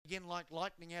again like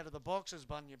lightning out of the boxes,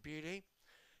 Bunya Beauty.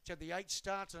 It's had the 8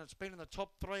 starts and it's been in the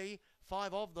top 3,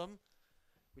 5 of them,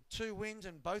 with 2 wins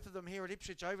and both of them here at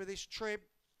Ipswich over this trip.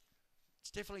 It's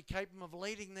definitely capable of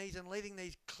leading these and leading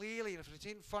these clearly. And if it's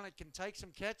in front, it can take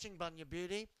some catching, Bunya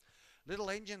Beauty. Little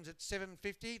Engines at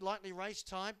 750, lightly race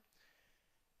type.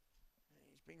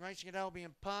 He's been racing at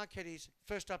Albion Park, had his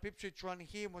first up Ipswich run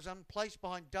here and was unplaced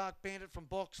behind Dark Bandit from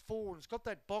box 4. And it's got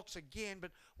that box again,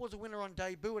 but was a winner on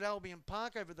debut at Albion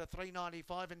Park over the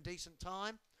 395 in decent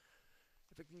time.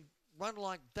 If it can run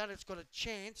like that, it's got a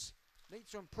chance.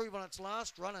 Needs to improve on its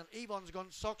last run, and Yvonne's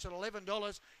Got Socks at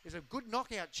 $11 is a good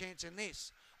knockout chance in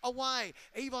this. Away,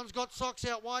 Yvonne's Got Socks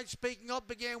out wide. Speaking of,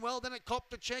 began well, then it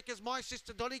copped a check as My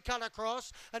Sister Dottie cut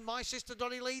across, and My Sister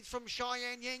Dottie leads from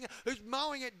Cheyenne Ying, who's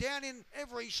mowing it down in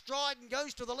every stride and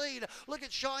goes to the lead. Look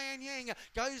at Cheyenne Ying,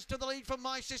 goes to the lead from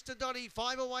My Sister Dottie.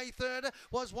 5 away third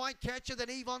was White Catcher, then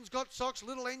Yvonne's Got Socks,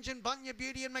 Little Engine, Bunya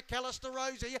Beauty and McAllister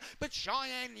Rosie, but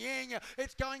Cheyenne Ying,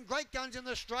 it's going great guns in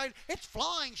the straight. It's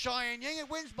flying, Cheyenne Ying, it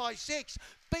wins by 6.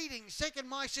 Beating second,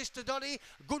 My Sister Dottie.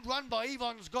 Good run by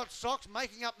Yvonne's Got Socks,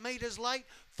 making up metres late.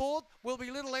 4th will be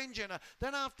Little Engine.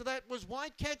 Then after that was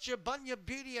White Catcher, Bunya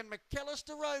Beauty and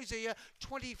McAllister Rosie.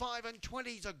 25 and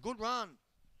 20's a good run.